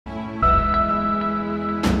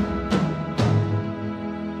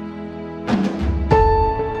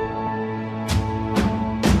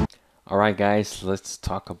All right, guys, let's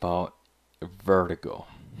talk about Vertigo.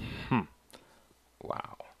 Hmm.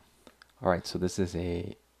 Wow. All right, so this is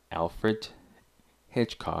a Alfred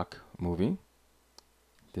Hitchcock movie.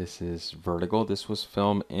 This is Vertigo. This was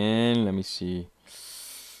filmed in, let me see,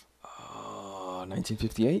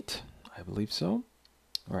 1958, I believe so.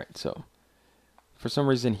 All right, so for some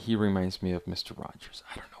reason he reminds me of Mr. Rogers.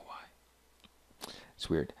 I don't know why. It's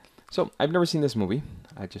weird. So I've never seen this movie.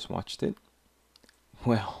 I just watched it.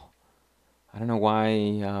 Well, I don't know why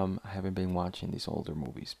I haven't been watching these older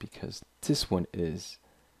movies because this one is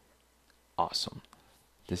awesome.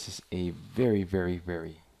 This is a very, very,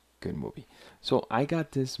 very good movie. So I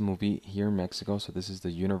got this movie here in Mexico. So this is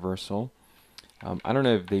the Universal. I don't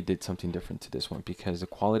know if they did something different to this one because the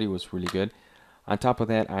quality was really good. On top of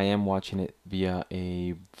that, I am watching it via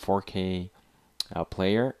a 4K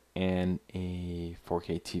player and a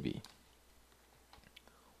 4K TV,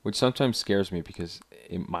 which sometimes scares me because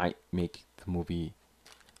it might make the movie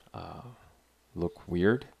uh, look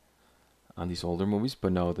weird on these older movies.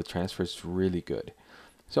 But no, the transfer is really good.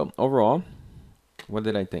 So overall, what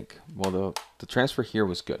did I think? Well, the transfer here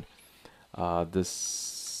was good.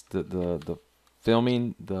 The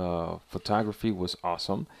filming, the photography was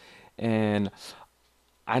awesome, and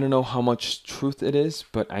I don't know how much truth it is,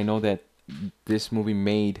 but I know that this movie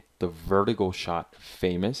made the vertigo shot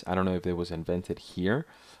famous. I don't know if it was invented here.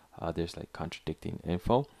 There's like contradicting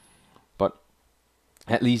info, but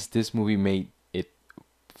at least this movie made it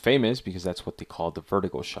famous because that's what they call the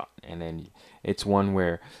vertigo shot. And then it's one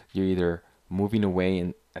where you're either moving away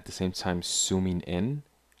and at the same time zooming in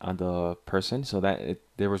on the person. So that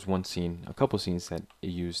there was one scene, a couple scenes that it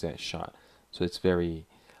used that shot. So it's very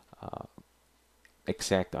uh,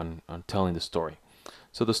 exact on telling the story.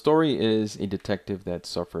 So the story is a detective that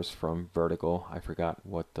suffers from vertigo. I forgot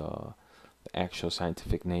what the actual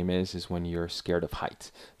scientific name is when you're scared of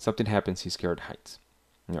heights. Something happens, he's scared of heights.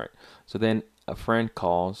 All right. So then a friend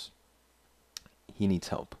calls. He needs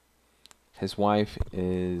help. His wife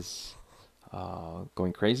is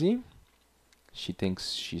going crazy. She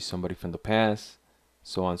thinks she's somebody from the past,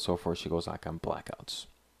 so on and so forth. She goes like on blackouts.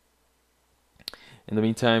 In the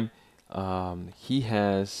meantime, he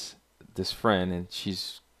has this friend, and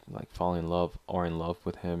she's like falling in love or in love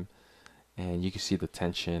with him, and you can see the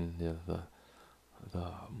tension, the,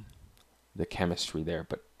 um, the chemistry there.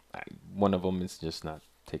 But one of them is just not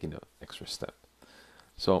taking the extra step.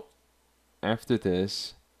 So after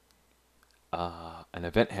this, an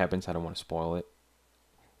event happens. I don't want to spoil it,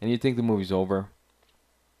 and you think the movie's over,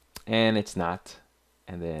 and it's not.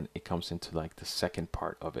 And then it comes into like the second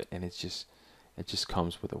part of it, and it just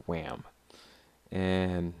comes with a wham,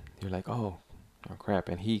 and you're like, oh crap,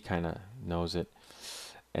 and he kind of knows it,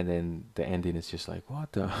 and then the ending is just like,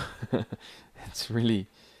 what the? It's really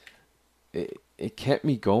it kept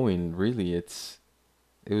me going. Really, it's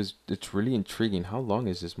really intriguing. How long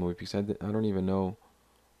is this movie? Because I don't even know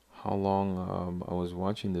how long I was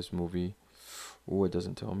watching this movie. Oh, it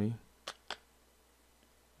doesn't tell me.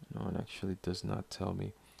 No, it actually does not tell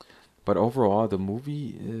me. But overall, the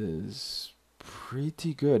movie is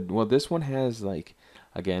pretty good. Well, this one has like,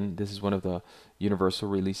 again, this is one of the Universal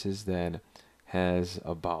releases that has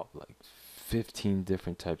about like 15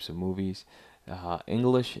 different types of movies.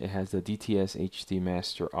 English, it has the DTS HD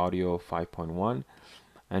Master Audio 5.1.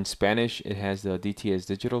 And Spanish, it has the DTS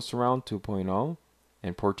Digital Surround 2.0.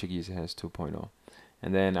 And Portuguese, it has 2.0.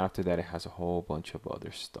 And then after that, it has a whole bunch of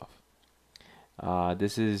other stuff.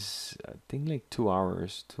 This is, I think, like 2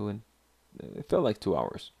 hours. It felt like 2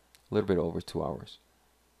 hours, a little bit over 2 hours.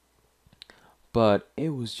 But it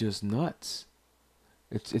was just nuts.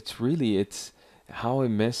 It's how it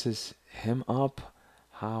messes him up,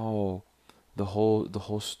 how the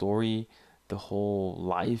whole story, the whole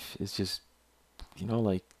life is just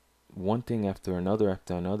like one thing after another.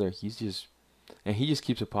 He just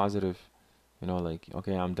keeps a positive, like,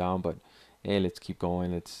 okay, I'm down, but hey, let's keep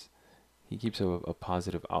going. He keeps a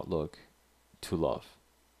positive outlook to love.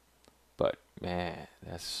 But man,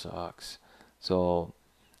 that sucks. So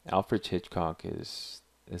Alfred Hitchcock is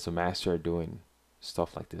a master at doing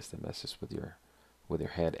stuff like this that messes with your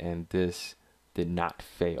head, and this did not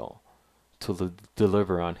fail to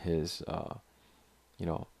deliver on his you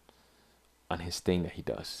know on his thing that he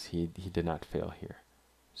does. He did not fail here.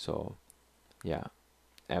 So yeah,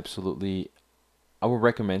 absolutely. I would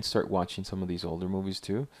recommend start watching some of these older movies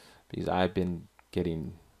too, because I've been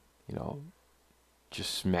getting you know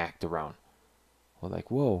just smacked around. Well,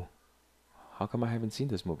 like, whoa, how come I haven't seen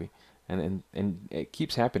this movie? And it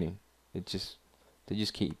keeps happening. It just they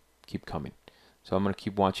just keep coming. So I'm gonna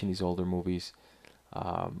keep watching these older movies,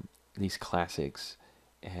 these classics,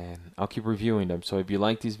 and I'll keep reviewing them. So if you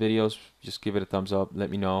like these videos, just give it a thumbs up. Let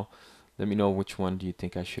me know. Let me know which one do you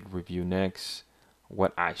think I should review next,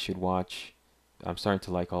 what I should watch. I'm starting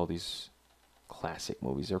to like all these classic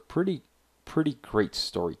movies. They're pretty great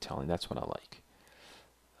storytelling. That's what I like.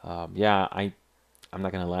 Yeah, I'm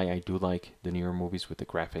not gonna lie. I do like the newer movies with the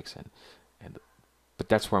graphics and but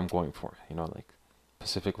that's where I'm going for. You know, like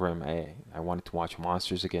Pacific Rim. I wanted to watch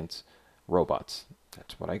monsters against robots.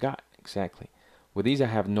 That's what I got exactly. With these, I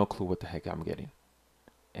have no clue what the heck I'm getting,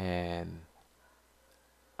 and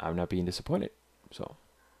I'm not being disappointed. So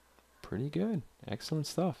pretty good, excellent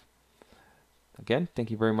stuff. Again, thank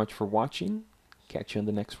you very much for watching. Catch you on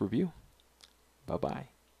the next review. Bye bye.